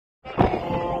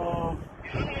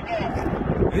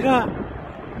Mira.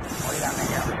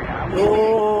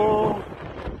 No.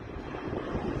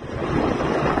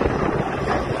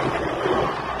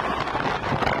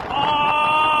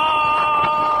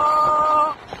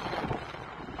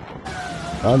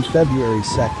 On February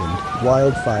 2nd,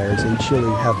 wildfires in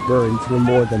Chile have burned through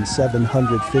more than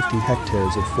 750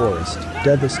 hectares of forest,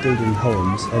 devastating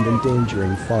homes and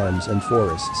endangering farms and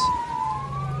forests.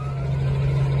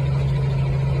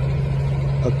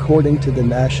 According to the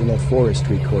National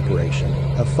Forestry Corporation,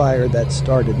 a fire that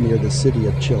started near the city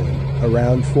of Chillan,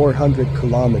 around 400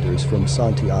 kilometers from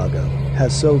Santiago,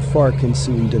 has so far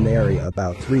consumed an area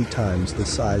about 3 times the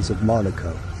size of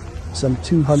Monaco. Some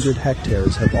 200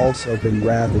 hectares have also been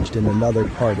ravaged in another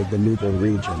part of the Nuble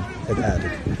region, it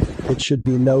added. It should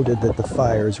be noted that the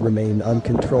fires remain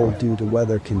uncontrolled due to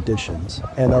weather conditions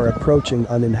and are approaching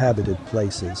uninhabited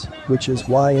places, which is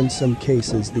why in some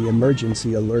cases the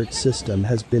emergency alert system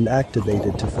has been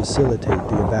activated to facilitate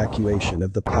the evacuation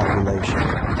of the population.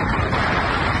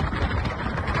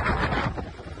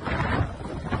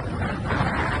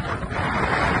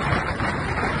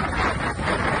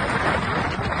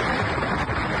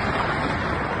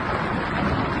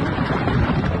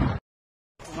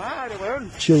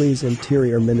 Chile's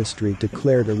Interior Ministry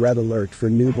declared a red alert for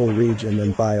Nuble region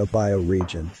and Biobio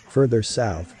region, further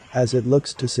south, as it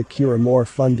looks to secure more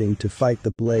funding to fight the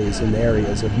blaze in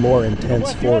areas of more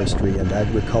intense forestry and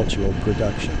agricultural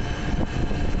production.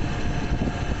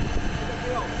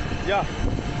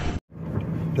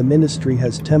 The ministry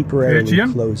has temporarily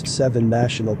closed 7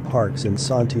 national parks in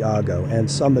Santiago and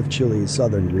some of Chile's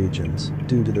southern regions,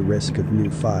 due to the risk of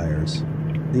new fires.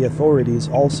 The authorities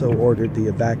also ordered the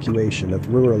evacuation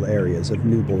of rural areas of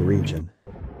Nuble region.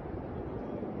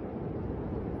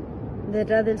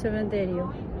 Detrás del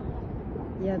cementerio.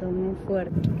 Ya tomó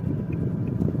fuerte.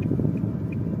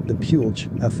 The pulge,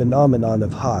 a phenomenon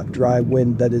of hot, dry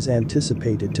wind that is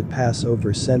anticipated to pass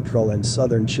over central and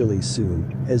southern Chile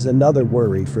soon, is another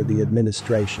worry for the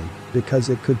administration, because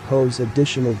it could pose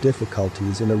additional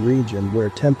difficulties in a region where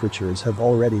temperatures have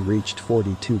already reached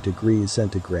 42 degrees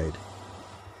centigrade.